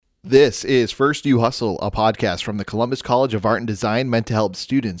This is First You Hustle, a podcast from the Columbus College of Art and Design meant to help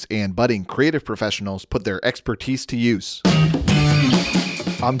students and budding creative professionals put their expertise to use.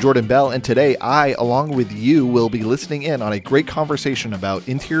 I'm Jordan Bell, and today I, along with you, will be listening in on a great conversation about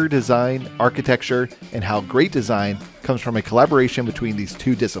interior design, architecture, and how great design comes from a collaboration between these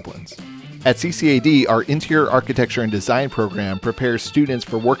two disciplines. At CCAD, our Interior Architecture and Design program prepares students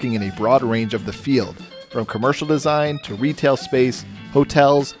for working in a broad range of the field, from commercial design to retail space,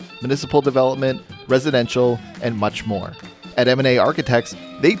 hotels, municipal development, residential, and much more. At M&A Architects,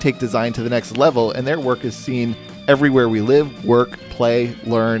 they take design to the next level, and their work is seen everywhere we live, work, play,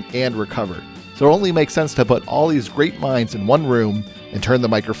 learn, and recover. So it only makes sense to put all these great minds in one room and turn the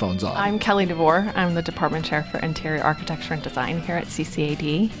microphones on. I'm Kelly DeVore. I'm the Department Chair for Interior Architecture and Design here at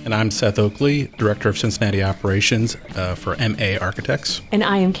CCAD. And I'm Seth Oakley, Director of Cincinnati Operations for MA Architects. And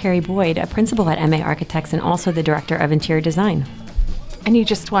I am Carrie Boyd, a principal at MA Architects and also the Director of Interior Design. And you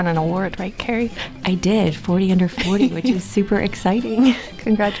just won an award, right, Carrie? I did, 40 under 40, which is super exciting.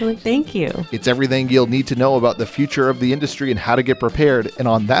 Congratulations. Thank you. It's everything you'll need to know about the future of the industry and how to get prepared. And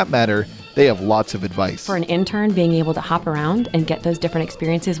on that matter, they have lots of advice. For an intern, being able to hop around and get those different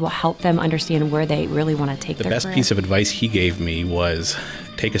experiences will help them understand where they really want to take their career. The best piece of advice he gave me was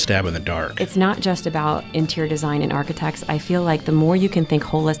take a stab in the dark. It's not just about interior design and architects. I feel like the more you can think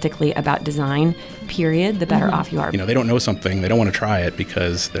holistically about design, period, the better off you are. You know, they don't know something, they don't want to try it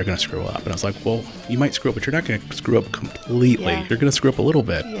because they're going to screw up. And I was like, well, you might screw up, but you're not going to screw up completely. Yeah. You're going to screw up a little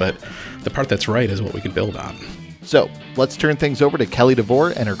bit, but the part that's right is what we can build on. So let's turn things over to Kelly DeVore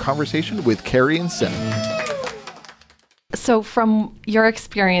and her conversation with Carrie and Seth. So from your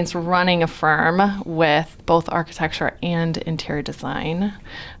experience running a firm with both architecture and interior design,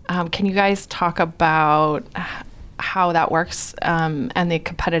 can you guys talk about how that works and the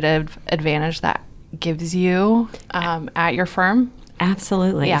competitive advantage that gives you at your firm?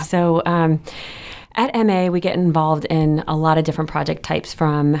 Absolutely. Yeah. So at MA, we get involved in a lot of different project types,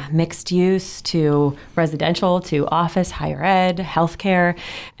 from mixed use to residential to office, higher ed, healthcare.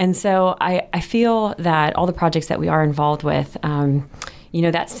 And so I feel that all the projects that we are involved with,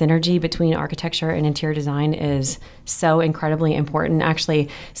 that synergy between architecture and interior design is so incredibly important. Actually,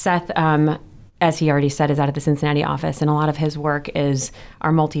 Seth, as he already said, is out of the Cincinnati office, and a lot of his work is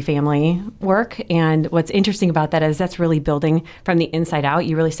our multifamily work. And what's interesting about that is that's really building from the inside out.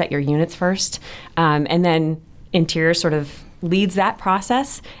 You really set your units first, and then interior sort of leads that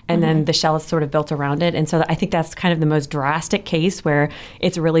process, and then the shell is sort of built around it. And so I think that's kind of the most drastic case where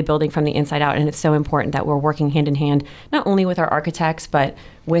it's really building from the inside out, and it's so important that we're working hand in hand, not only with our architects, but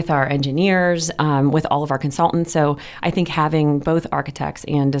with our engineers, with all of our consultants. So I think having both architects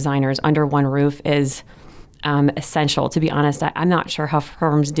and designers under one roof is essential. To be honest, I'm not sure how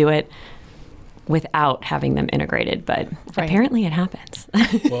firms do it without having them integrated, but apparently it happens.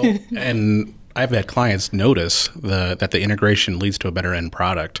 Well, and I've had clients notice that the integration leads to a better end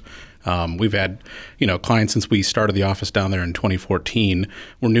product. We've had, clients since we started the office down there in 2014.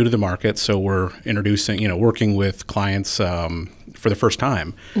 We're new to the market, so we're introducing, working with clients for the first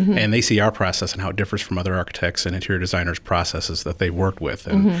time, and they see our process and how it differs from other architects and interior designers' processes that they've worked with,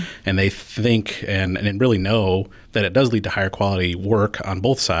 and they think and really know that it does lead to higher quality work on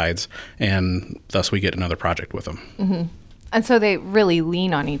both sides, and thus we get another project with them. And so they really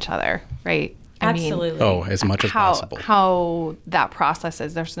lean on each other, right? Absolutely. As much as possible. How that process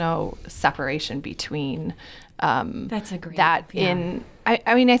is, there's no separation between that's a great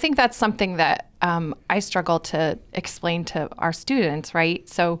I think that's something that I struggle to explain to our students, right?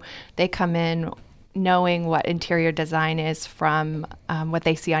 So they come in knowing what interior design is from what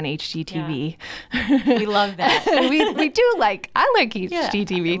they see on HGTV. Yeah. We love that. we do I like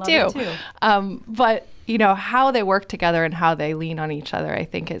HGTV too. But how they work together and how they lean on each other, I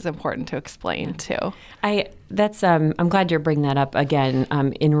think is important to explain too. I'm glad you're bringing that up again,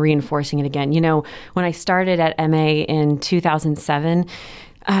 in reinforcing it again. When I started at MA in 2007,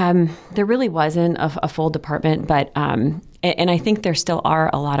 there really wasn't a full department, but and I think there still are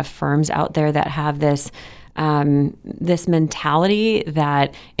a lot of firms out there that have this mentality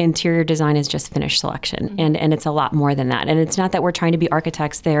that interior design is just finished selection, and it's a lot more than that. And it's not that we're trying to be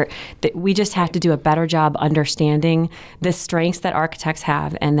architects there; that we just have to do a better job understanding the strengths that architects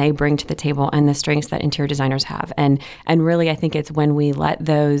have and they bring to the table, and the strengths that interior designers have. And really, I think it's when we let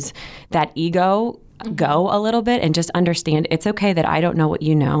that ego go a little bit and just understand it's okay that I don't know what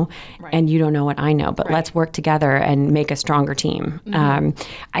you know, and you don't know what I know, but let's work together and make a stronger team.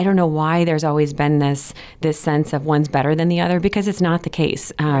 I don't know why there's always been this sense of one's better than the other, because it's not the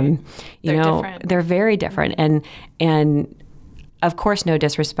case. Different. They're very different, and of course, no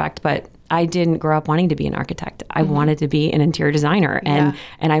disrespect, but I didn't grow up wanting to be an architect. I wanted to be an interior designer. And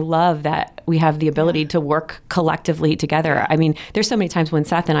I love that we have the ability to work collectively together. I mean, there's so many times when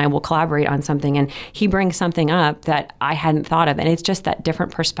Seth and I will collaborate on something and he brings something up that I hadn't thought of. And it's just that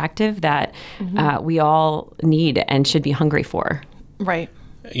different perspective that we all need and should be hungry for. Right.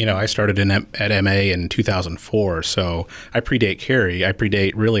 I started at MA in 2004, so I predate Carrie. I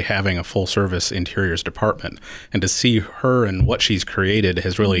predate really having a full-service interiors department. And to see her and what she's created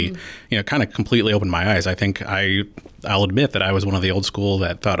has really, kind of completely opened my eyes. I think I'll admit that I was one of the old school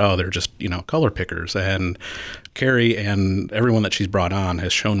that thought, they're just, color pickers. And Carrie and everyone that she's brought on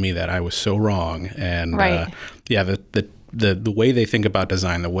has shown me that I was so wrong. And the way they think about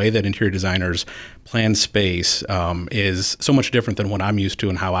design, the way that interior designers plan space is so much different than what I'm used to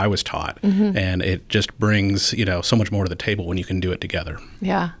and how I was taught. And it just brings, so much more to the table when you can do it together.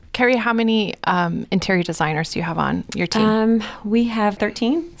 Yeah. Carrie, how many interior designers do you have on your team? We have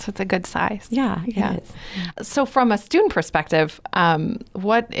 13. So it's a good size. Yeah, it is. So from a student perspective,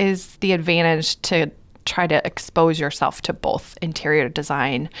 what is the advantage to try to expose yourself to both interior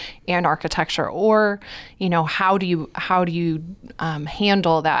design and architecture, or how do you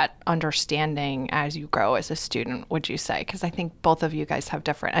handle that understanding as you grow as a student, would you say? Because I think both of you guys have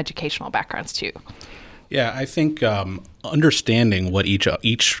different educational backgrounds too. Yeah, I think understanding what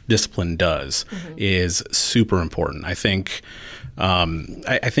each discipline does is super important. I think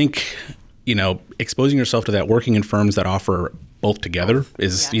exposing yourself to that, working in firms that offer both together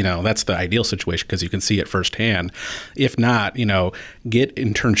is, that's the ideal situation because you can see it firsthand. If not, get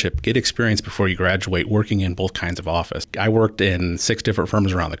internship, get experience before you graduate working in both kinds of office. I worked in 6 different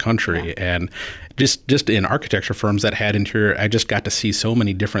firms around the country, and just in architecture firms that had interior, I just got to see so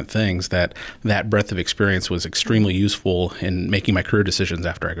many different things that breadth of experience was extremely useful in making my career decisions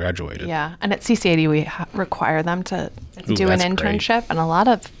after I graduated. Yeah, and at CCAD we require them to do an internship, and a lot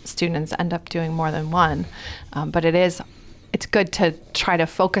of students end up doing more than one, but it's good to try to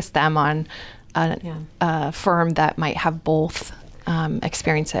focus them on a firm that might have both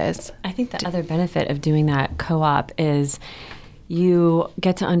experiences. I think the other benefit of doing that co-op is you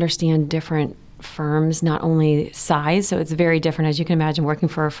get to understand different firms, not only size, so it's very different, as you can imagine, working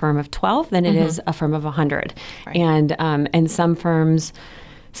for a firm of 12 than it is a firm of 100. Right. And some firms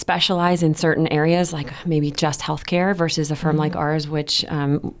specialize in certain areas, like maybe just healthcare, versus a firm like ours, which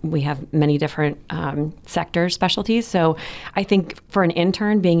we have many different sectors, specialties. So I think for an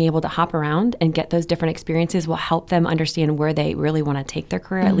intern, being able to hop around and get those different experiences will help them understand where they really want to take their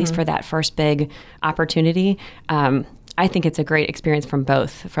career, at least for that first big opportunity. I think it's a great experience from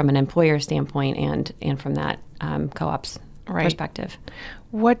both, from an employer standpoint and from that co-op's perspective.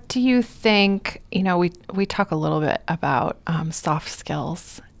 What do you think, we talk a little bit about soft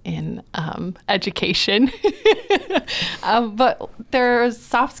skills in education, but there's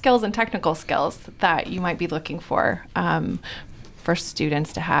soft skills and technical skills that you might be looking for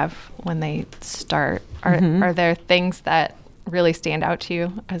students to have when they start. Are there things that really stand out to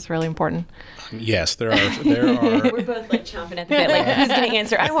you as really important? Yes, there are. We're both like chomping at the bit, like, who's going to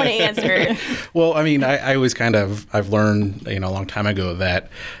answer? I want to answer. Well, I mean, I was I've learned, a long time ago that,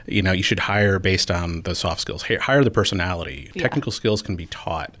 you should hire based on the soft skills, hire the personality. Yeah. Technical skills can be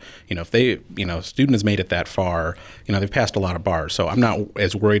taught. If they, student has made it that far, they've passed a lot of bars. So I'm not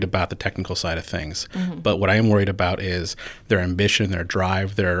as worried about the technical side of things. But what I am worried about is their ambition, their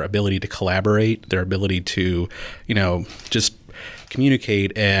drive, their ability to collaborate, their ability to, just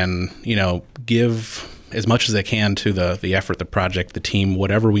communicate and, give as much as they can to the effort, the project, the team,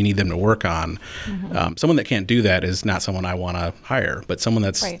 whatever we need them to work on. Someone that can't do that is not someone I want to hire, but someone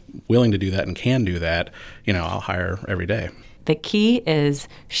that's willing to do that and can do that, I'll hire every day. The key is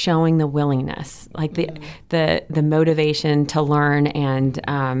showing the willingness, like the motivation to learn and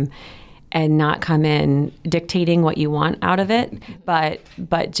not come in dictating what you want out of it, but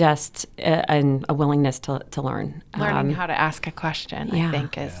just a willingness to learn. Learning how to ask a question, I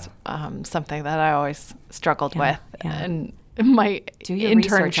think, is something that I always struggled with. And my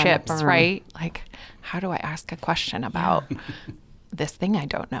internships, right? Like, how do I ask a question about this thing I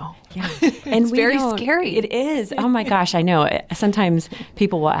don't know? Yeah. And it's very scary. It is. Oh my gosh, I know. Sometimes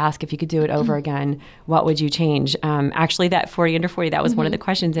people will ask, if you could do it over again, what would you change? Actually, that 40 under 40, that was one of the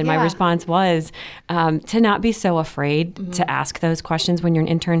questions. And my response was to not be so afraid to ask those questions when you're an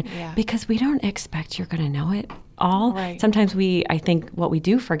intern, because we don't expect you're going to know it all. Right. Sometimes I think what we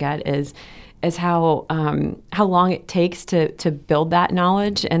do forget is how long it takes to build that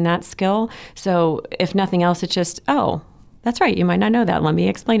knowledge and that skill. So if nothing else, it's just, that's right. You might not know that. Let me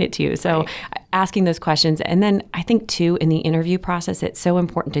explain it to you. So asking those questions. And then I think too, in the interview process, it's so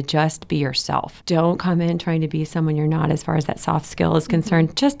important to just be yourself. Don't come in trying to be someone you're not as far as that soft skill is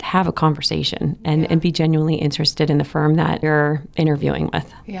concerned. Just have a conversation and be genuinely interested in the firm that you're interviewing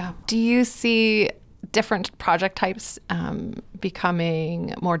with. Yeah. Do you see different project types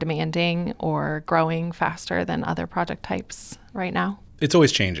becoming more demanding or growing faster than other project types right now? It's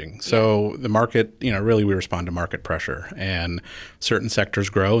always changing. So the market, really we respond to market pressure, and certain sectors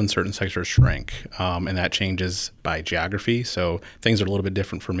grow and certain sectors shrink. And that changes by geography. So things are a little bit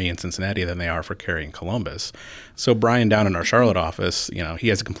different for me in Cincinnati than they are for Carrie in Columbus. So Brian down in our Charlotte office, he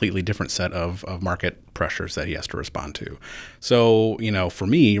has a completely different set of market pressures that he has to respond to. So, for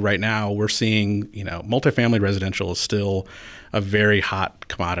me right now, we're seeing, multifamily residential is still a very hot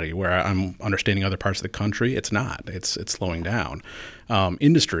commodity, where I'm understanding other parts of the country, it's not. It's slowing down.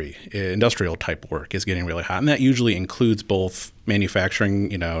 Industrial type work is getting really hot, and that usually includes both manufacturing,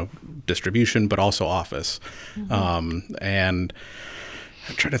 distribution, but also office. And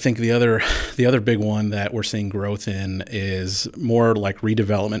I'm trying to think the other big one that we're seeing growth in is more like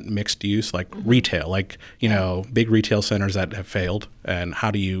redevelopment, mixed use, like retail, like big retail centers that have failed, and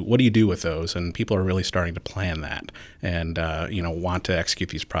what do you do with those? And people are really starting to plan that and want to execute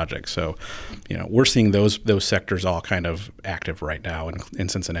these projects. So we're seeing those sectors all kind of active right now in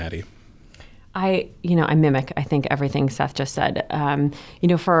Cincinnati. I mimic, I think, everything Seth just said.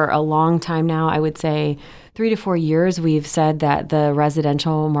 For a long time now, I would say 3 to 4 years, we've said that the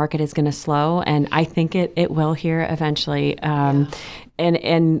residential market is going to slow, and I think it will here eventually.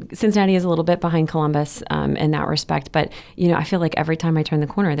 And Cincinnati is a little bit behind Columbus in that respect. But, I feel like every time I turn the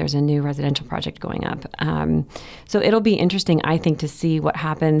corner, there's a new residential project going up. So it'll be interesting, I think, to see what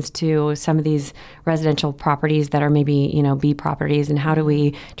happens to some of these residential properties that are maybe, B properties, and how do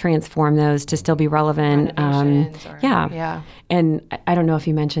we transform those to still be relevant. And I don't know if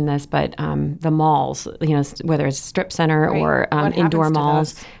you mentioned this, but the malls, whether it's strip center or indoor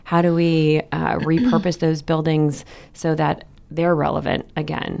malls, how do we repurpose those buildings so that they're relevant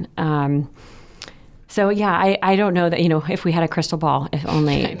again? I don't know that, if we had a crystal ball, if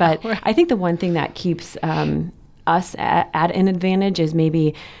only. But I think the one thing that keeps us at an advantage is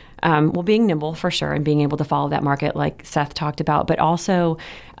maybe, being nimble for sure, and being able to follow that market like Seth talked about, but also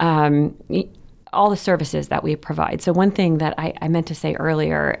all the services that we provide. So one thing that I meant to say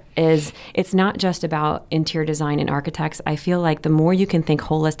earlier is it's not just about interior design and architects. I feel like the more you can think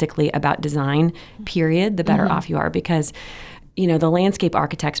holistically about design, period, the better off you are, because the landscape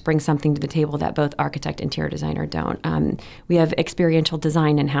architects bring something to the table that both architect and interior designer don't. We have experiential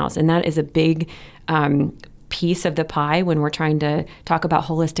design in-house, and that is a big piece of the pie when we're trying to talk about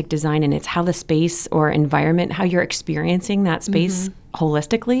holistic design, and it's how the space or environment, how you're experiencing that space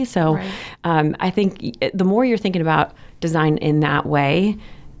holistically. So I think the more you're thinking about design in that way,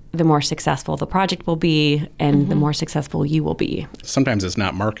 the more successful the project will be, and the more successful you will be. Sometimes it's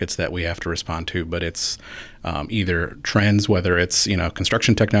not markets that we have to respond to, but it's either trends, whether it's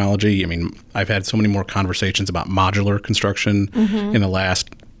construction technology. I mean, I've had so many more conversations about modular construction in the last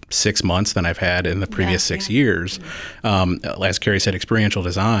 6 months than I've had in the previous 6 years. As Carrie said, experiential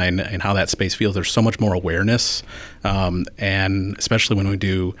design and how that space feels, there's so much more awareness. And especially when we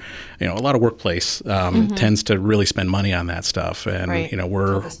do, a lot of workplace tends to really spend money on that stuff. And,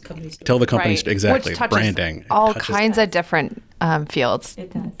 we're tell the companies exactly, which touches branding. All kinds of different fields.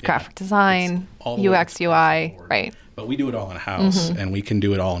 It does. Graphic design, UX, UI, right. But we do it all in-house, and we can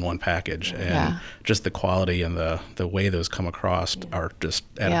do it all in one package. And just the quality and the way those come across are just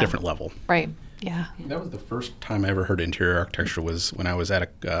at a different level. Right. Yeah. That was the first time I ever heard interior architecture was when I was at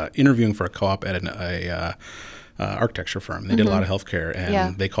interviewing for a co-op at an architecture firm. They did a lot of healthcare,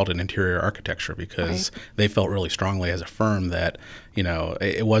 and they called it interior architecture because they felt really strongly as a firm that,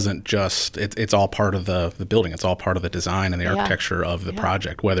 it wasn't just, it's all part of the building. It's all part of the design and the architecture of the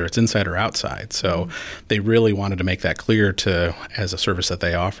project, whether it's inside or outside. So they really wanted to make that clear as a service that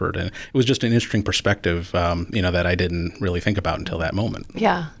they offered. And it was just an interesting perspective, that I didn't really think about until that moment.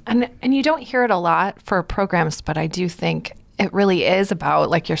 Yeah. And you don't hear it a lot for programs, but I do think it really is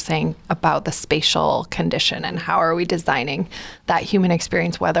about, like you're saying, about the spatial condition and how are we designing that human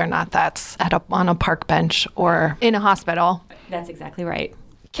experience, whether or not that's on a park bench or in a hospital. That's exactly right.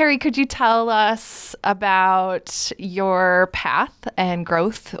 Carrie, could you tell us about your path and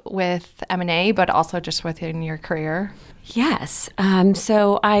growth with M&A, but also just within your career? Yes.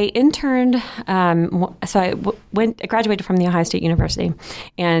 So I interned, I graduated from The Ohio State University.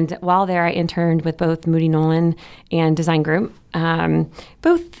 And while there, I interned with both Moody Nolan and Design Group,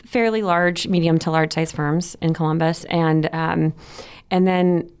 both fairly large, medium to large size firms in Columbus. And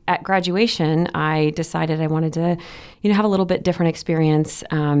then at graduation, I decided I wanted to, have a little bit different experience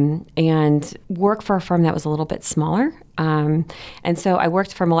and work for a firm that was a little bit smaller. And so I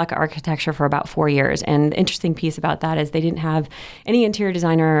worked for Maleka Architecture for about 4 years. And the interesting piece about that is they didn't have any interior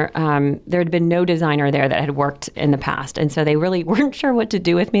designer. There had been no designer there that had worked in the past. And so they really weren't sure what to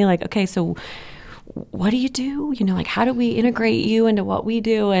do with me. Like, okay, so what do you do? Like, how do we integrate you into what we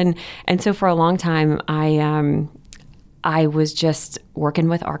do? And so for a long time, I was just working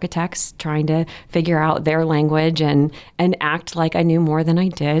with architects, trying to figure out their language and act like I knew more than I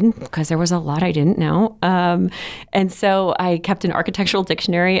did, because there was a lot I didn't know. And so I kept an architectural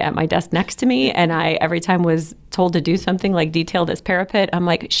dictionary at my desk next to me, and I every time was told to do something like detail this parapet, I'm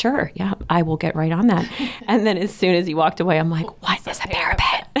like, sure, yeah, I will get right on that. And then as soon as he walked away, I'm like, what is a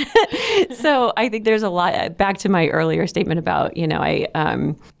parapet? So I think there's a lot, back to my earlier statement about,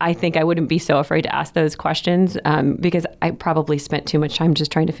 I think I wouldn't be so afraid to ask those questions because I probably spent too much time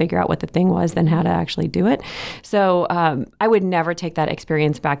just trying to figure out what the thing was than how to actually do it. So I would never take that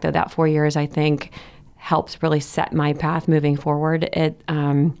experience back, though. That 4 years, I think, helps really set my path moving forward.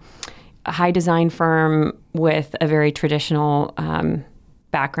 A high design firm with a very traditional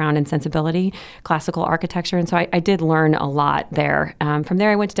background and sensibility, classical architecture. And so I did learn a lot there. From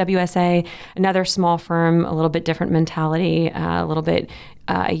there, I went to WSA, another small firm, a little bit different mentality, a little bit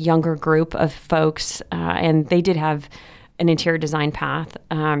a younger group of folks. And they did have an interior design path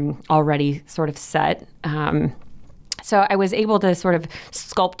already sort of set. So I was able to sort of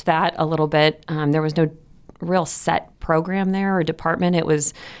sculpt that a little bit. There was no real set program there or department. It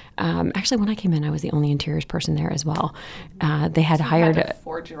was actually, when I came in, I was the only interiors person there as well. They had hired you had to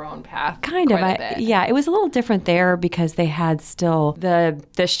forge your own path. Kind of, yeah. It was a little different there because they had still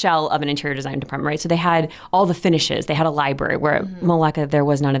the shell of an interior design department, right? So they had all the finishes. They had a library where at Maleka there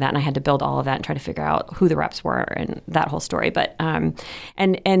was none of that, and I had to build all of that and try to figure out who the reps were and that whole story. But and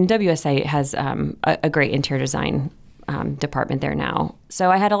WSA has a great interior design department there now.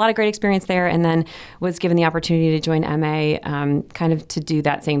 So I had a lot of great experience there, and then was given the opportunity to join MA, kind of to do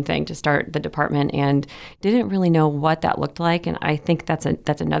that same thing, to start the department, and didn't really know what that looked like. And I think that's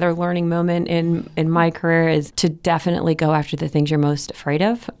another learning moment in my career, is to definitely go after the things you're most afraid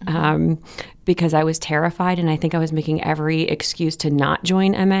of. Because I was terrified, and I think I was making every excuse to not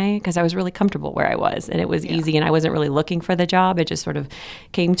join MA because I was really comfortable where I was, and it was easy, and I wasn't really looking for the job. It just sort of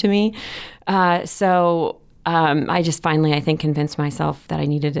came to me. I just finally, I think, convinced myself that I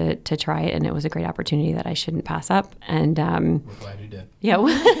needed to try it, and it was a great opportunity that I shouldn't pass up. And we're glad you did. Yeah,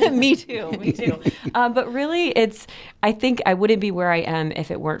 me too. But really, I think I wouldn't be where I am if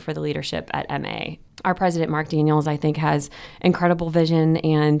it weren't for the leadership at MA. Our president, Mark Daniels, I think, has incredible vision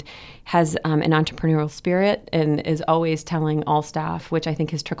and has an entrepreneurial spirit, and is always telling all staff, which I think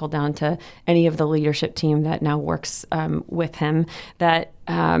has trickled down to any of the leadership team that now works with him, that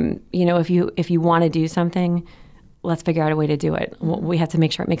if you want to do something, let's figure out a way to do it. We have to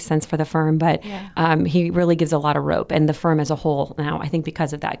make sure it makes sense for the firm, but he really gives a lot of rope, and the firm as a whole now, I think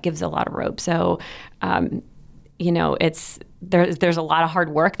because of that, gives a lot of rope. So, there's a lot of hard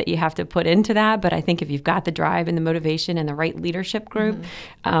work that you have to put into that, but I think if you've got the drive and the motivation and the right leadership group,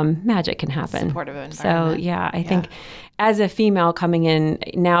 magic can happen. Supportive environment. So I think as a female coming in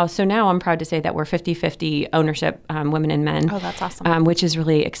now, I'm proud to say that we're 50-50 ownership, women and men. Oh, that's awesome. Which is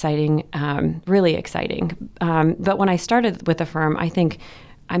really exciting, really exciting. But when I started with the firm,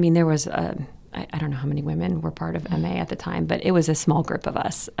 there was I don't know how many women were part of MA at the time, but it was a small group of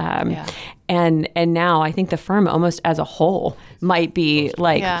us. And now I think the firm almost as a whole might be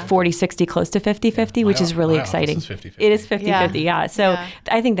 40-60, close to 50-50, which is really exciting. Is 50-50. It is 50-50, yeah. So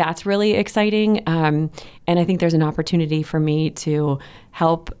I think that's really exciting. And I think there's an opportunity for me to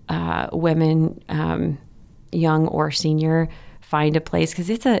help women, young or senior, find a place, because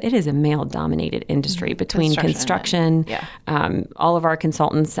it is a male-dominated industry between construction, all of our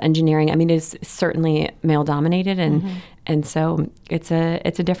consultants, engineering. It's certainly male-dominated, and so it's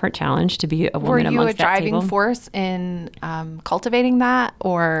a different challenge to be a woman amongst that table. Were you a driving force in cultivating that,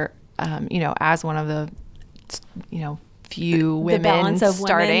 or as one of the few women the balance of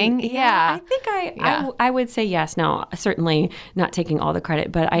starting? Women. I think I would say yes. Now, certainly not taking all the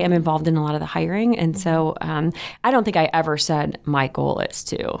credit, but I am involved in a lot of the hiring. And so I don't think I ever said my goal is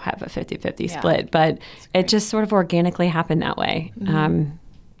to have a 50-50 split, but it just sort of organically happened that way.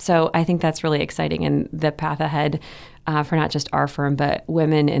 So I think that's really exciting, and the path ahead for not just our firm, but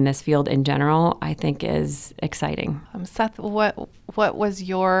women in this field in general, I think is exciting. Seth, what was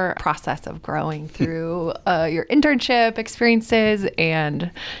your process of growing through your internship experiences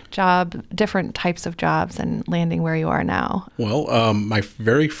and different types of jobs and landing where you are now? Well, my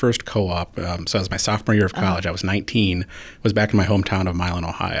very first co-op, so it was my sophomore year of college, I was 19, was back in my hometown of Milan,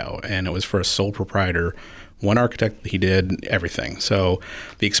 Ohio, and it was for a sole proprietor, one architect. He did everything. So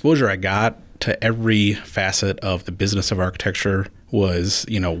the exposure I got to every facet of the business of architecture was,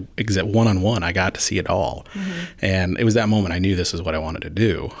 one-on-one. I got to see it all. And it was that moment I knew this is what I wanted to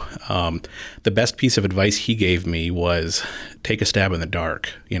do. The best piece of advice he gave me was take a stab in the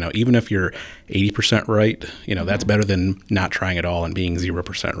dark. Even if you're 80% right, that's better than not trying at all and being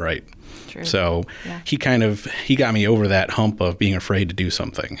 0% right. True. So he got me over that hump of being afraid to do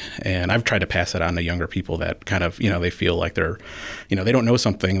something. And I've tried to pass that on to younger people that kind of, they feel like they're, they don't know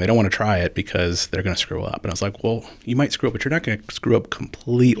something. They don't want to try it because they're going to screw up. And I was like, well, you might screw up, but you're not going to screw up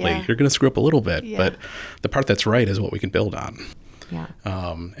completely. Yeah. You're going to screw up a little bit, but the part that's right is what we can build on. Yeah.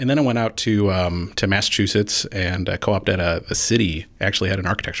 And then I went out to Massachusetts and co-opted at a city actually had an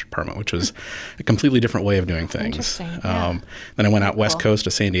architecture department, which was a completely different way of doing things. Interesting. Yeah. Then I went out West Coast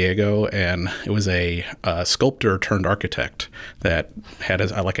to San Diego, and it was a sculptor turned architect that had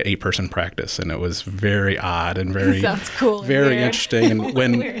like an 8-person practice, and it was very odd and very sounds cool, very weird. interesting. And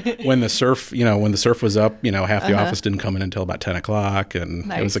when the surf was up, half the office didn't come in until about 10 o'clock, and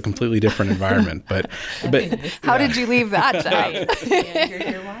nice. It was a completely different environment. But how did you leave that job?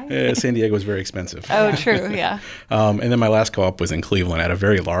 San Diego was very expensive. Oh, true, yeah. And then my last co-op was in Cleveland at a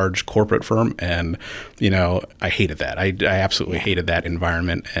very large corporate firm, and I hated that. I absolutely hated that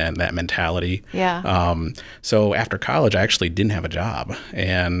environment and that mentality. Yeah. So after college, I actually didn't have a job,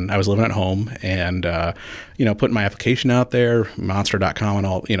 and I was living at home, and putting my application out there, Monster.com,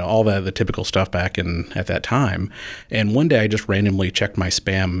 and all the typical stuff back at that time. And one day, I just randomly checked my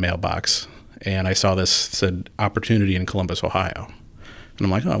spam mailbox, and I saw this said opportunity in Columbus, Ohio. And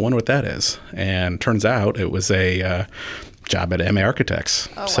I'm like, I wonder what that is. And turns out it was a job at MA Architects.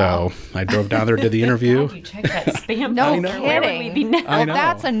 Oh, wow. So I drove down there, did the interview. You check that spam. No kidding. Where would we be now? I know.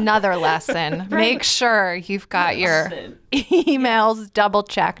 That's another lesson. Right. Make sure you've got your emails double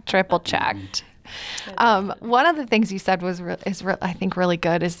checked, triple checked. One of the things you said is I think really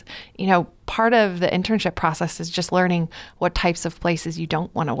good is, part of the internship process is just learning what types of places you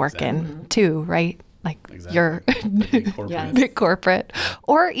don't want to work in too, right? Like your big corporate,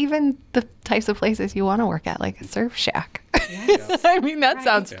 or even the types of places you want to work at, like a surf shack. Yes. I mean, that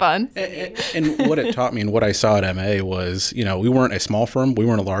sounds fun. And what it taught me and what I saw at MA was, we weren't a small firm, we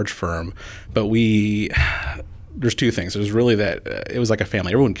weren't a large firm, but there's two things. There's really that it was like a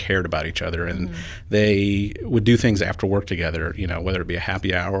family. Everyone cared about each other, and they would do things after work together, whether it be a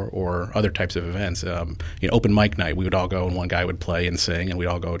happy hour or other types of events. Open mic night, we would all go and one guy would play and sing, and we'd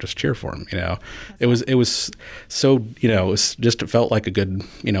all go just cheer for him. It was so, it felt like a good,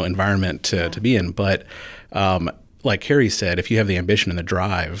 environment to be in. But like Harry said, if you have the ambition and the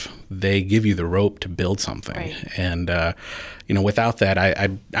drive, they give you the rope to build something. Right. And, without that,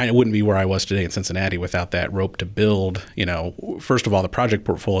 I wouldn't be where I was today in Cincinnati without that rope to build, first of all, the project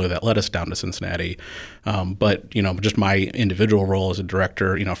portfolio that led us down to Cincinnati. But, just my individual role as a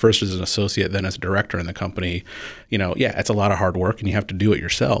director, first as an associate, then as a director in the company, it's a lot of hard work and you have to do it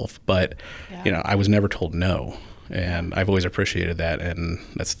yourself. But, I was never told no. And I've always appreciated that. And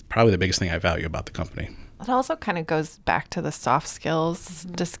that's probably the biggest thing I value about the company. It also kind of goes back to the soft skills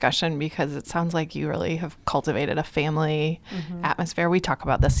discussion, because it sounds like you really have cultivated a family atmosphere. We talk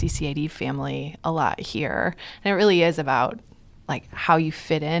about the CCAD family a lot here, and it really is about like how you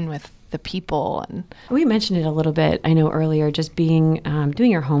fit in with the people. And we mentioned it a little bit, I know earlier, just being doing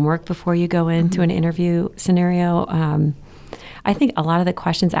your homework before you go into an interview scenario. I think a lot of the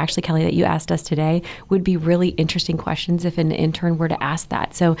questions, actually, Kelly, that you asked us today would be really interesting questions if an intern were to ask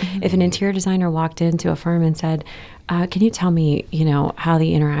that. So if an interior designer walked into a firm and said, can you tell me, how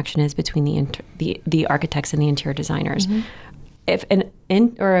the interaction is between the architects and the interior designers? If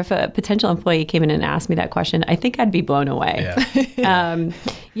if a potential employee came in and asked me that question, I think I'd be blown away. Yeah.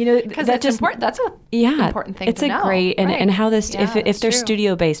 Because that's important. That's an important thing to know. It's a great, and how this, if they're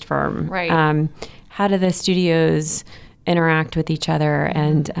studio-based firm, right. How do the studios interact with each other,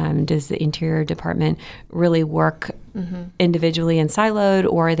 and does the interior department really work individually and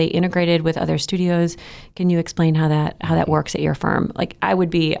siloed, or are they integrated with other studios? Can you explain how that works at your firm? Like, I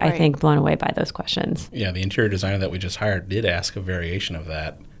would be, I think, blown away by those questions. Yeah, the interior designer that we just hired did ask a variation of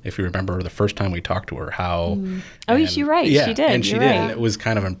that if you remember the first time we talked to her, how. Oh, you're right. Yeah, she did. And she You're did. right. And it was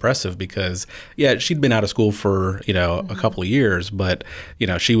kind of impressive because, she'd been out of school for, a couple of years, but,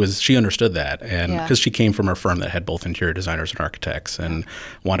 she understood that. And because she came from a firm that had both interior designers and architects and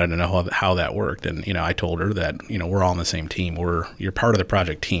wanted to know how that worked. And, I told her that, we're all on the same team. You're part of the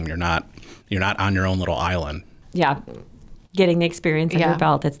project team. You're not on your own little island. Yeah. Getting the experience under your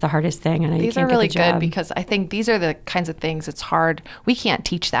belt, it's the hardest thing. And these are really good because I think these are the kinds of things it's hard. We can't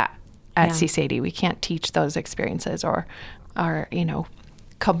teach that at CSAD. We can't teach those experiences or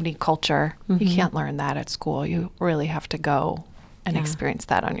company culture. You can't learn that at school. You really have to go and experience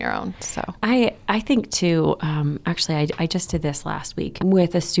that on your own. So I think too, actually, I just did this last week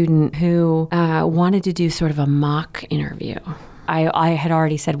with a student who wanted to do sort of a mock interview. I had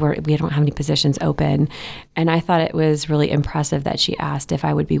already said we don't have any positions open, and I thought it was really impressive that she asked if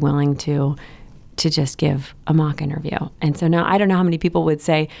I would be willing to just give a mock interview. And so now I don't know how many people would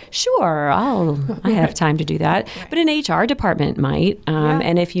say, sure, I have time to do that. Right. But an HR department might.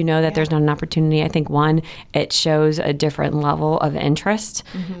 And if you know that there's not an opportunity, I think one, it shows a different level of interest.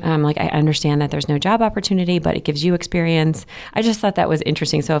 Like I understand that there's no job opportunity, but it gives you experience. I just thought that was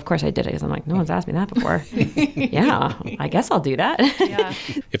interesting. So of course I did it because I'm like, no one's asked me that before. Yeah, I guess I'll do that.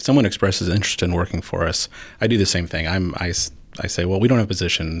 If someone expresses interest in working for us, I do the same thing. I say, well, we don't have a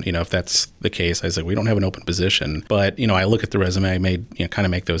position. If that's the case, I say, we don't have an open position. But, I look at the resume, kind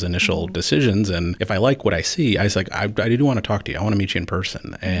of make those initial decisions. And if I like what I see, I was like, I do want to talk to you. I want to meet you in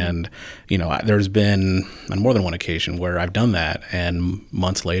person. And, there's been on more than one occasion where I've done that. And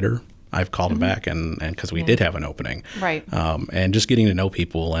months later, I've called them back and because we did have an opening. Right. And just getting to know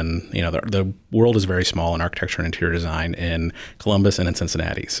people. And, the world is very small in architecture and interior design in Columbus and in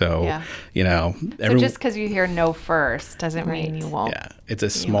Cincinnati. So, so just because you hear no first doesn't mean you won't. Yeah. It's a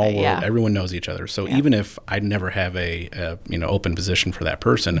small world. Yeah. Everyone knows each other. So even if I never have a open position for that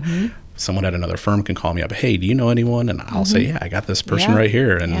person, someone at another firm can call me up. Hey, do you know anyone? And I'll say, I got this person right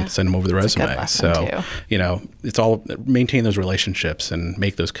here, and send them over the resume. So, it's all maintain those relationships and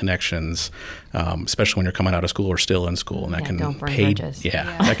make those connections, especially when you're coming out of school or still in school, and that can pay.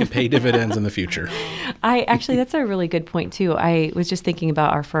 That can pay dividends in the future. That's a really good point too. I was just thinking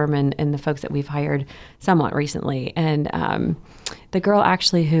about our firm and the folks that we've hired somewhat recently, and the girl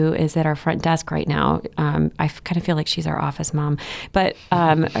actually who is at our front desk right now, I kind of feel like she's our office mom, but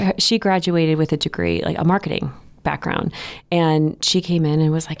she graduated with a degree, like a marketing background. And she came in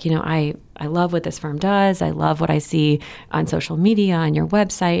and was like, I love what this firm does. I love what I see on social media, on your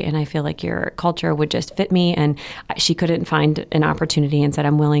website, and I feel like your culture would just fit me. And she couldn't find an opportunity and said,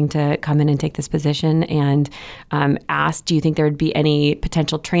 I'm willing to come in and take this position, and asked, do you think there would be any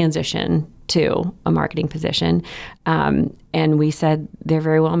potential transition to a marketing position? And we said, there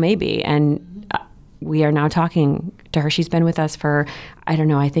very well may be. And we are now talking to her. She's been with us for,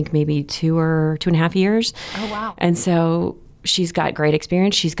 I think maybe 2 or 2.5 years. Oh, wow. And so she's got great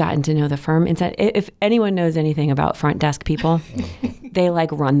experience. She's gotten to know the firm inside. If anyone knows anything about front desk people, they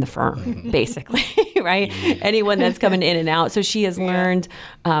run the firm, basically, right? Anyone that's coming in and out. So she has learned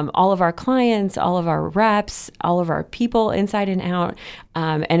all of our clients, all of our reps, all of our people inside and out,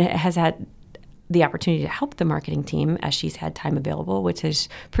 and it has had the opportunity to help the marketing team as she's had time available, which has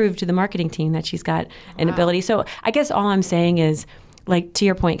proved to the marketing team that she's got an ability. So I guess all I'm saying is, to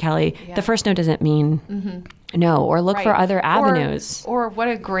your point, Kelly, the first no doesn't mean no, or look for other avenues. Or what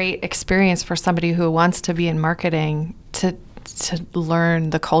a great experience for somebody who wants to be in marketing to learn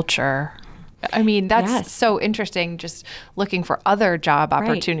the culture. I mean, that's so interesting, just looking for other job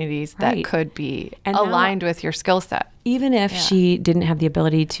opportunities that could be aligned with your skill set. Even if she didn't have the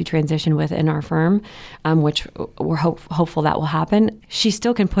ability to transition within our firm, which we're hopeful that will happen, she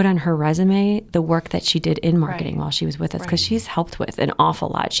still can put on her resume the work that she did in marketing while she was with us, because she's helped with an awful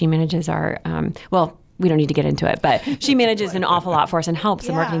lot. She manages our, we don't need to get into it, but she manages an awful lot for us and helps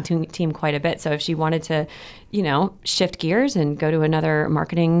the marketing team quite a bit. So if she wanted to, shift gears and go to another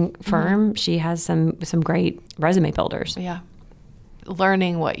marketing firm, she has some great resume builders. Yeah.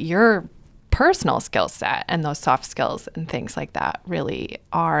 Learning what your personal skill set and those soft skills and things like that really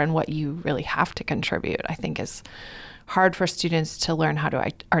are, and what you really have to contribute, I think is hard for students to learn how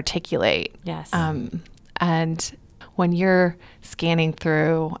to articulate. Yes. And when you're scanning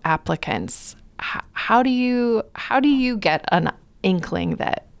through applicants, how do you get an inkling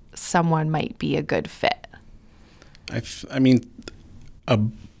that someone might be a good fit? a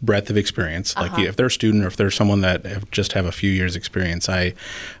breadth of experience. Like if they're a student or if they're someone that have a few years experience, I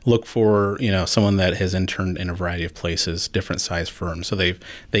look for, someone that has interned in a variety of places, different size firms. So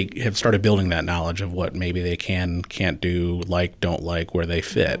they have started building that knowledge of what maybe they can't do, don't like, where they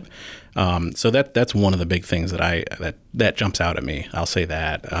fit. So that's one of the big things that jumps out at me. I'll say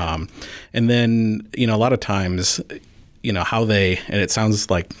that. And then, a lot of times, how they, and it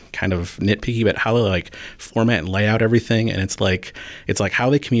sounds like kind of nitpicky, but how they like format and lay out everything. And it's like how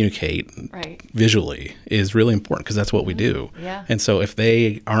they communicate visually is really important because that's what we do. Yeah. And so if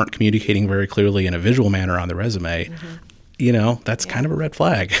they aren't communicating very clearly in a visual manner on the resume, that's kind of a red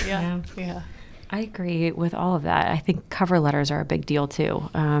flag. Yeah. I agree with all of that. I think cover letters are a big deal too.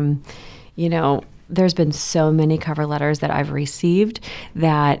 There's been so many cover letters that I've received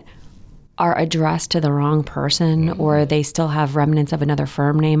that are addressed to the wrong person, or they still have remnants of another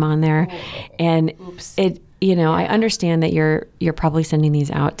firm name on there. And I understand that you're probably sending these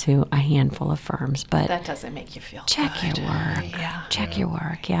out to a handful of firms, but that doesn't make you feel check good. your work. Yeah. Check your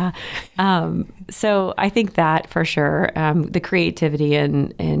work. Yeah. So I think that for sure, the creativity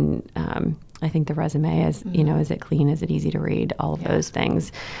and I think the resume is, is it clean? Is it easy to read? All of those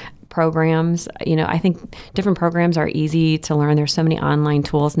things. Programs, I think different programs are easy to learn. There's so many online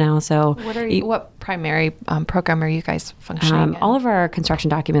tools now. So what primary program are you guys functioning in? All of our construction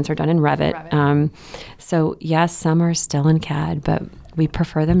documents are done in Revit. So yes, some are still in CAD, but we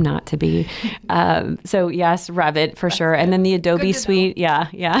prefer them not to be. So yes, Revit for sure. And then the Adobe Suite. Yeah.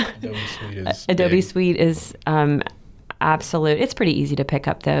 Adobe Suite is absolute. It's pretty easy to pick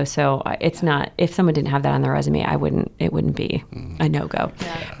up though. So it's not, if someone didn't have that on their resume, it wouldn't be a no-go.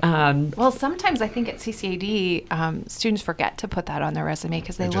 Yeah. Well, sometimes I think at CCAD, students forget to put that on their resume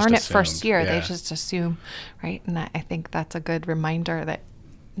because they learn it first year. Yeah. They just assume, right? And I think that's a good reminder that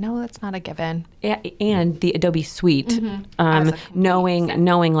no, that's not a given. Yeah, and the Adobe Suite,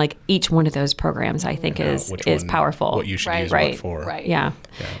 knowing like each one of those programs, I think is powerful. What you should use what for. Right. Yeah.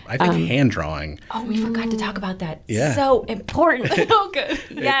 I think hand drawing. Oh, we forgot to talk about that. Yeah. So important. Oh, good.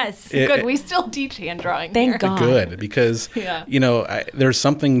 Yes. Good. We still teach hand drawing. Thank God. Good, because there's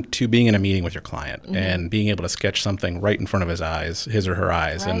something to being in a meeting with your client and being able to sketch something right in front of his or her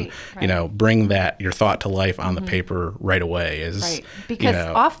eyes, and bring your thought to life on the paper right away is right. Because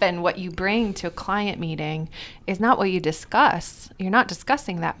often what you bring to a client meeting is not what you discuss. You're not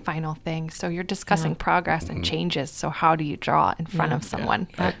discussing that final thing. So you're discussing progress and changes. So how do you draw in front of someone?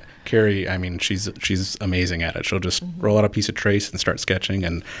 Yeah. Carrie, I mean, she's amazing at it. She'll just roll out a piece of trace and start sketching,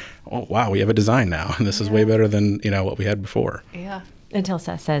 and oh wow, we have a design now, and this is way better than what we had before. Yeah. Until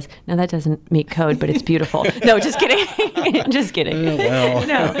Seth says, no, that doesn't meet code, but it's beautiful. No, just kidding. Just kidding. Well.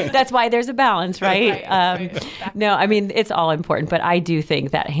 No, that's why there's a balance, right? No, I mean, it's all important, but I do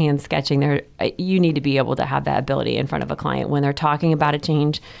think that hand sketching you need to be able to have that ability in front of a client when they're talking about a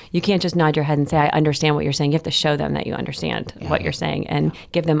change. You can't just nod your head and say, I understand what you're saying. You have to show them that you understand what you're saying and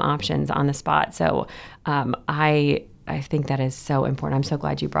give them options on the spot. So I think that is so important. I'm so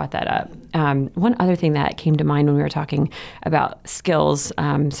glad you brought that up. One other thing that came to mind when we were talking about skills,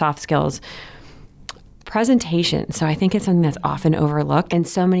 soft skills, presentation. So I think it's something that's often overlooked. And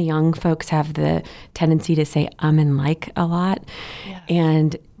so many young folks have the tendency to say and like a lot. Yes.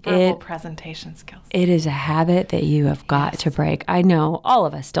 And verbal presentation skills. It is a habit that you have got to break. I know all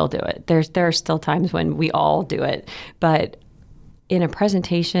of us still do it. There are still times when we all do it. But in a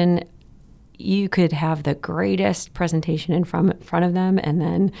presentation, you could have the greatest presentation in front of them, and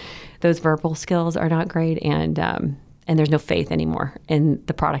then those verbal skills are not great, and there's no faith anymore in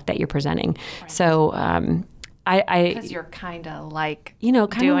the product that you're presenting. Right. So because you're kind of like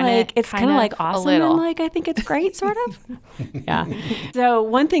it's kind of like awesome and like I think it's great, sort of. Yeah. So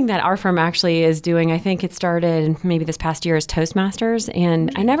one thing that our firm actually is doing, I think it started maybe this past year, is Toastmasters,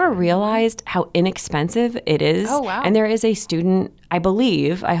 and I never realized how inexpensive it is. Oh wow! And there is a student, I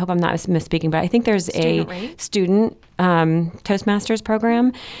believe, I hope I'm not misspeaking, but I think there's student Toastmasters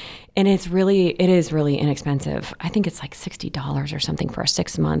program. And it is really inexpensive. I think it's like $60 or something for a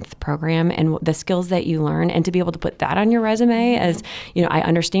 6-month program. And the skills that you learn, and to be able to put that on your resume as, I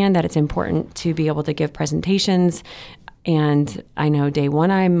understand that it's important to be able to give presentations. And I know day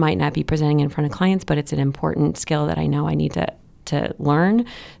one, I might not be presenting in front of clients, but it's an important skill that I know I need to learn.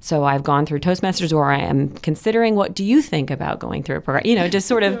 So I've gone through Toastmasters, or I am considering, what do you think about going through a program? Just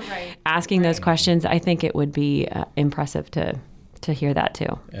sort of asking those questions. I think it would be impressive to hear that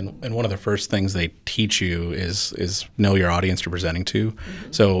too. And one of the first things they teach you is know your audience you're presenting to.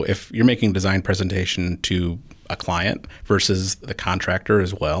 Mm-hmm. So if you're making a design presentation to a client versus the contractor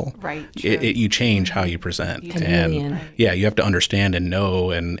as well. Right. You change how you present. Chameleon. And you have to understand and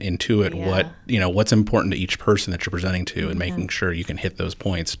know and intuit what's important to each person that you're presenting to and making sure you can hit those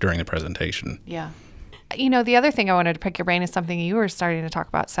points during the presentation. Yeah. The other thing I wanted to pick your brain is something you were starting to talk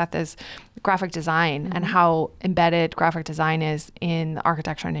about, Seth, is graphic design and how embedded graphic design is in the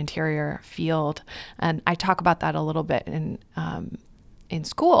architecture and interior field. And I talk about that a little bit in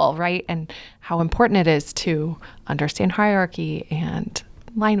school, right? And how important it is to understand hierarchy and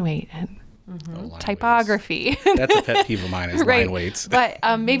line weight and typography. That's a pet peeve of mine is right. line weights. But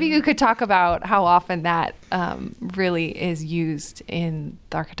maybe you could talk about how often that really is used in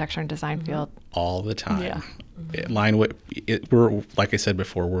the architecture and design field. All the time. Yeah. Line weight, we're, like I said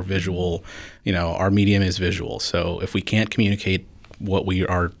before, we're visual. Our medium is visual. So if we can't communicate what we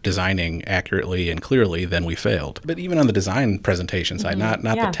are designing accurately and clearly, then we failed. But even on the design presentation side, not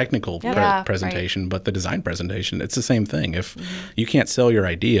the technical presentation, but the design presentation, it's the same thing. If you can't sell your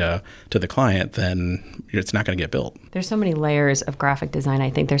idea to the client, then it's not going to get built. There's so many layers of graphic design.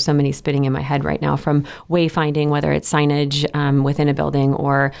 I think there's so many spinning in my head right now, from wayfinding, whether it's signage within a building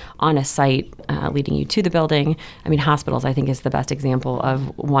or on a site leading you to the building. I mean, hospitals, I think, is the best example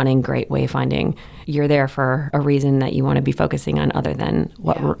of wanting great wayfinding. You're there for a reason that you want to be focusing on other than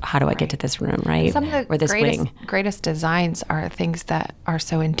how do I get to this room, right? Some of the or this greatest designs are things that are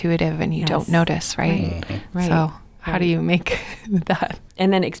so intuitive and you don't notice, right? Right. So how do you make that?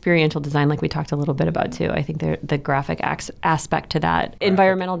 And then experiential design, like we talked a little bit about too. I think the graphic aspect to that.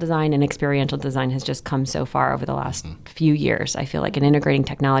 Environmental design and experiential design has just come so far over the last few years. I feel like in integrating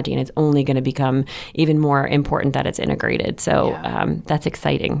technology, and it's only going to become even more important that it's integrated. So that's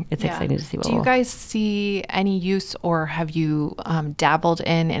exciting. It's exciting to see what Do you guys see any use, or have you dabbled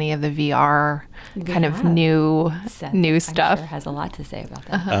in any of the VR kind of new stuff? Sure has a lot to say about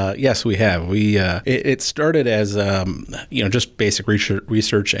that. Yes, we have. It started as just basic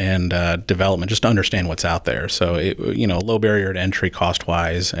research and development, just to understand what's out there. So low barrier to entry cost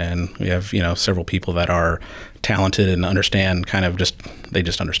wise, and we have several people that are talented and understand they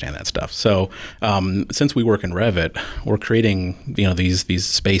just understand that stuff. So since we work in Revit, we're creating these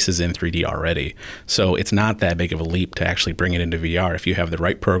spaces in 3D already. So it's not that big of a leap to actually bring it into VR if you have the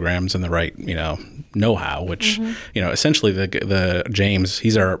right programs and the right know-how. Which essentially the James,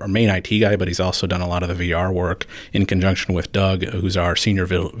 he's our main IT guy, but he's also done a lot of the VR work in conjunction with Doug, who's our senior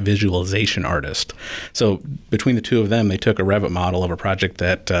visualization artist. So between the two of them, they took a Revit model of a project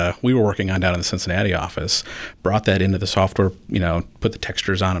that we were working on down in the Cincinnati office, brought that into the software, put the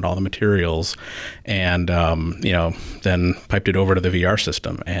textures on it, all the materials, and, then piped it over to the VR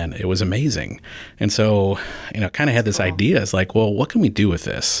system, and it was amazing. And so, kind of had this idea. It's like, well, what can we do with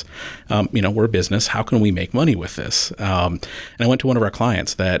this? We're a business. How can we make money with this? And I went to one of our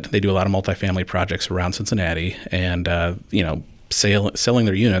clients that they do a lot of multifamily projects around Cincinnati, and, selling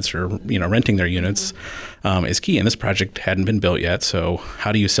their units or renting their units is key. And this project hadn't been built yet. So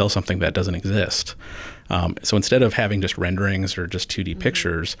how do you sell something that doesn't exist? So instead of having just renderings or just 2D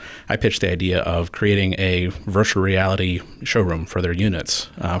pictures, I pitched the idea of creating a virtual reality showroom for their units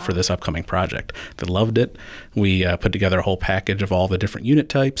for this upcoming project. They loved it. We put together a whole package of all the different unit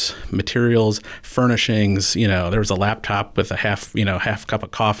types, materials, furnishings. There was a laptop with a half cup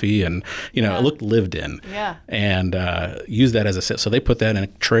of coffee, and it looked lived in. Yeah. And used that as a so they put that in a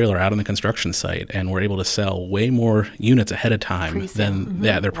trailer out on the construction site, and were able to sell way more units ahead of time than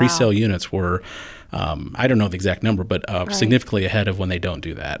their pre-sale units were. I don't know the exact number, but significantly ahead of when they don't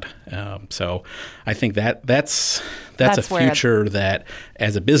do that. So I think that's a future that,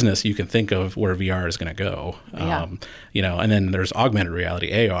 as a business, you can think of where VR is going to go. And then there's augmented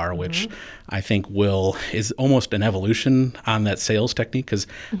reality, AR, which I think is almost an evolution on that sales technique, because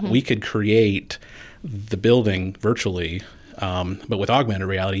we could create the building virtually, but with augmented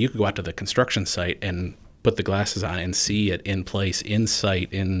reality, you could go out to the construction site and put the glasses on and see it in place, in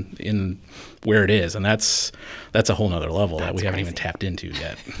sight, in where it is. And that's a whole nother level that we haven't even tapped into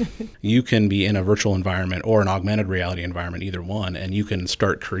yet. You can be in a virtual environment or an augmented reality environment, either one, and you can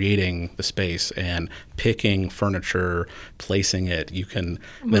start creating the space and picking furniture, placing it. You can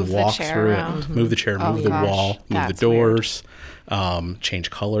then walk through it, move the chair, move the wall, move the doors,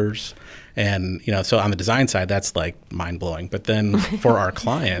 change colors. And, so on the design side, that's like mind blowing. But then for our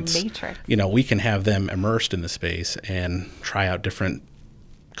clients, we can have them immersed in the space and try out different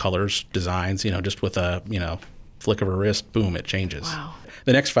colors, designs, just with a, flick of a wrist, boom, it changes. Wow.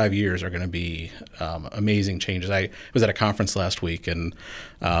 The next 5 years are going to be amazing changes. I was at a conference last week, and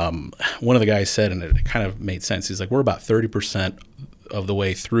one of the guys said, and it kind of made sense, he's like, we're about 30% of the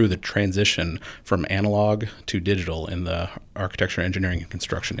way through the transition from analog to digital in the architecture, engineering, and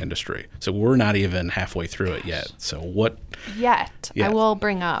construction industry. So we're not even halfway through it yet. So what? Yet. Yeah. I will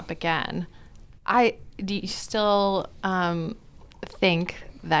bring up again. Do you still think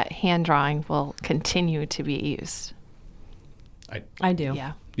that hand drawing will continue to be used? I do.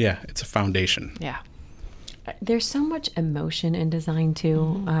 Yeah. Yeah, it's a foundation. Yeah. There's so much emotion in design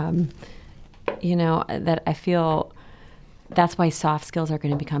too, that I feel that's why soft skills are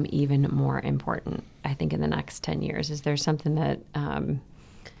going to become even more important, I think, in the next 10 years. Is there something that,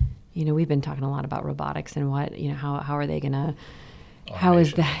 we've been talking a lot about robotics and how are they going to, how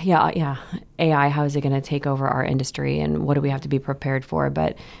is that, AI, how is it going to take over our industry and what do we have to be prepared for?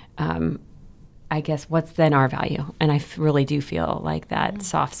 But I guess what's then our value? And I really do feel like that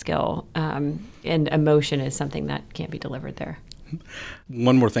soft skill and emotion is something that can't be delivered there.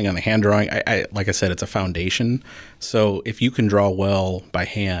 One more thing on the hand drawing. I like I said, it's a foundation. So if you can draw well by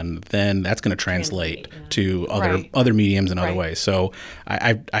hand, then that's going to translate to other mediums and other ways. So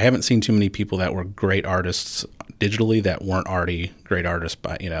I haven't seen too many people that were great artists digitally that weren't already great artists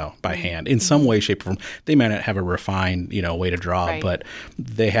by hand in some way, shape, or form. They might not have a refined way to draw, but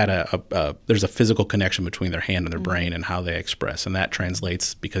they had there's a physical connection between their hand and their brain and how they express, and that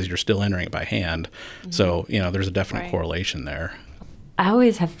translates because you're still entering it by hand. So there's a definite correlation there. I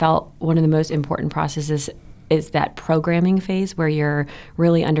always have felt one of the most important processes is that programming phase where you're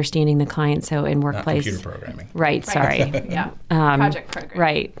really understanding the client. So in workplace, not computer programming, right? Sorry, yeah, project programming,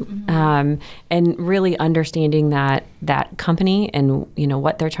 right? And really understanding that company and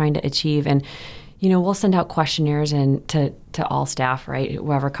what they're trying to achieve. And we'll send out questionnaires and to all staff, right?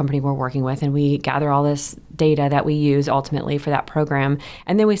 Whatever company we're working with, and we gather all this data that we use ultimately for that program,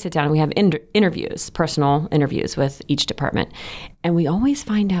 and then we sit down and we have interviews, personal interviews with each department, and we always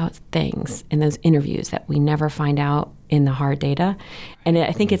find out things in those interviews that we never find out in the hard data. And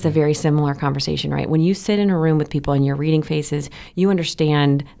I think it's a very similar conversation, right? When you sit in a room with people and you're reading faces, you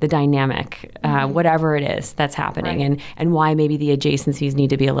understand the dynamic, whatever it is that's happening, and why maybe the adjacencies need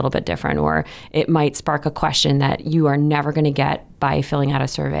to be a little bit different, or it might spark a question that you are never going to get by filling out a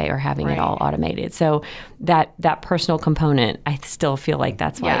survey or having it all automated. So that personal component, I still feel like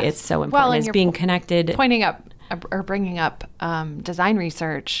that's why it's so important. Well, it's being connected. Pointing up or bringing up design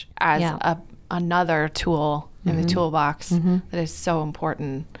research as another tool in the toolbox that is so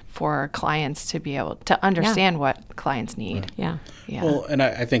important for clients to be able to understand what clients need. Yeah. Well, and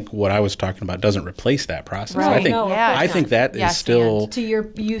I think what I was talking about doesn't replace that process. Right. I think that is still to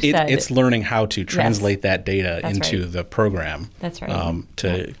you said it's learning how to translate that data into the program. That's right.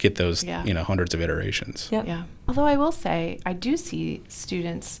 To get those hundreds of iterations. Yep. Yeah. Although I will say, I do see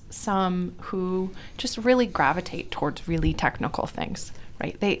students, some who just really gravitate towards really technical things,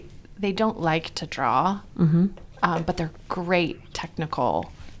 right? They don't like to draw, but they're great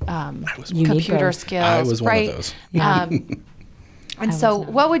technical computer skills. I was one right? of those. And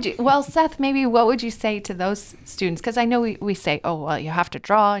so Seth, maybe what would you say to those students? Because I know we say, oh, well, you have to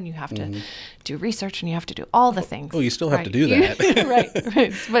draw and you have to do research and you have to do all the things. Well, you still have to do that.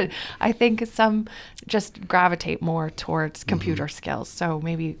 right. But I think some just gravitate more towards computer skills. So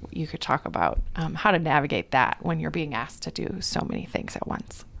maybe you could talk about how to navigate that when you're being asked to do so many things at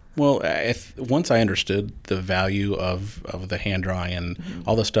once. Well, once I understood the value of the hand drawing and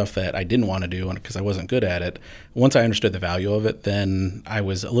all the stuff that I didn't want to do because I wasn't good at it, once I understood the value of it, then I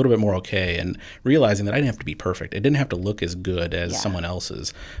was a little bit more okay and realizing that I didn't have to be perfect. It didn't have to look as good as someone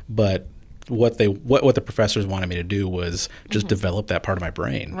else's, but what the professors wanted me to do was just develop that part of my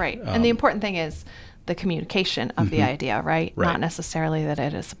brain. Right. And the important thing is the communication of the idea, right? Not necessarily that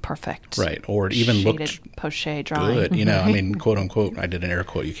it is a perfect, right, or it even looked poche drawing. Good, I mean, quote unquote. I did an air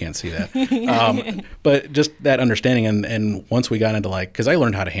quote. You can't see that, but just that understanding. And once we got into because I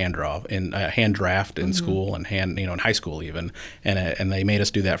learned how to hand draw and hand draft in school and in high school even, and they made us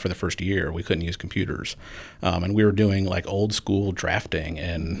do that for the first year. We couldn't use computers, and we were doing old school drafting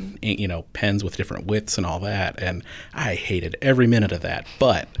and pens with different widths and all that. And I hated every minute of that,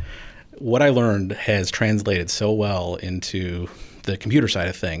 but what I learned has translated so well into the computer side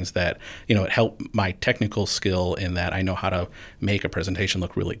of things that, it helped my technical skill in that I know how to make a presentation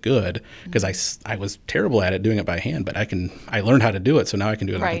look really good because I was terrible at it doing it by hand, but I learned how to do it. So now I can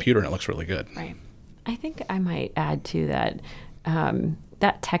do it on a computer and it looks really good. Right. I think I might add to that,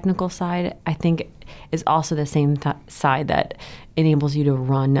 that technical side, I think is also the same side that enables you to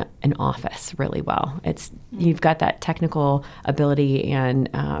run an office really well. You've got that technical ability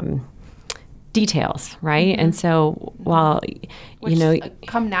and, details, right? And so while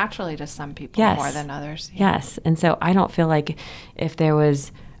come naturally to some people more than others. Yes. And so I don't feel like if there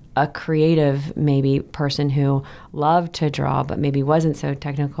was a creative maybe person who loved to draw but maybe wasn't so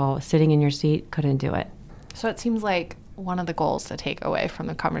technical, sitting in your seat, couldn't do it. So it seems like one of the goals to take away from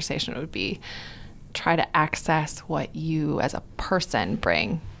the conversation would be try to access what you as a person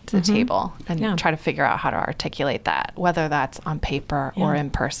bring to the table and try to figure out how to articulate that, whether that's on paper or in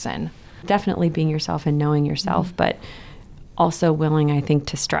person. Definitely being yourself and knowing yourself, but also willing, I think,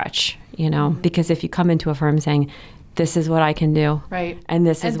 to stretch, because if you come into a firm saying, this is what I can do. Right. And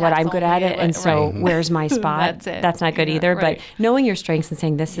this is what I'm good at it. And so where's my spot? That's it. That's not good either. Right. But knowing your strengths and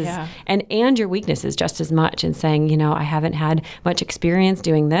saying this is, and your weaknesses just as much, and saying, I haven't had much experience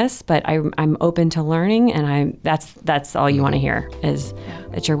doing this, but I'm open to learning. And that's all you want to hear is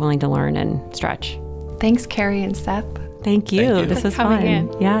that you're willing to learn and stretch. Thanks, Carrie and Seth. Thank you. This was fun.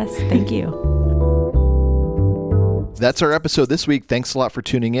 Yes. Thank you. That's our episode this week. Thanks a lot for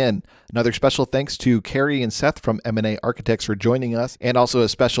tuning in. Another special thanks to Carrie and Seth from M&A Architects for joining us, and also a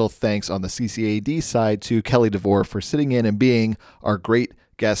special thanks on the CCAD side to Kelly DeVore for sitting in and being our great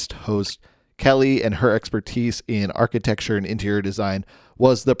guest host. Kelly and her expertise in architecture and interior design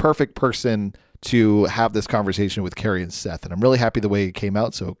was the perfect person to have this conversation with Carrie and Seth, and I'm really happy the way it came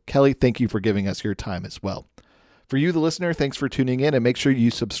out. So Kelly, thank you for giving us your time as well. For you, the listener, thanks for tuning in, and make sure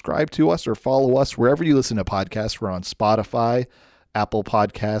you subscribe to us or follow us wherever you listen to podcasts. We're on Spotify, Apple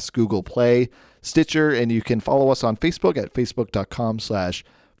Podcasts, Google Play, Stitcher, and you can follow us on Facebook at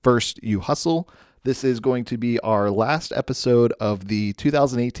facebook.com/firstyouhustle. This is going to be our last episode of the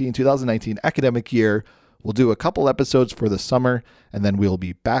 2018-2019 academic year. We'll do a couple episodes for the summer, and then we'll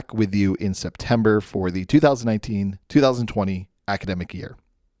be back with you in September for the 2019-2020 academic year.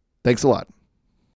 Thanks a lot.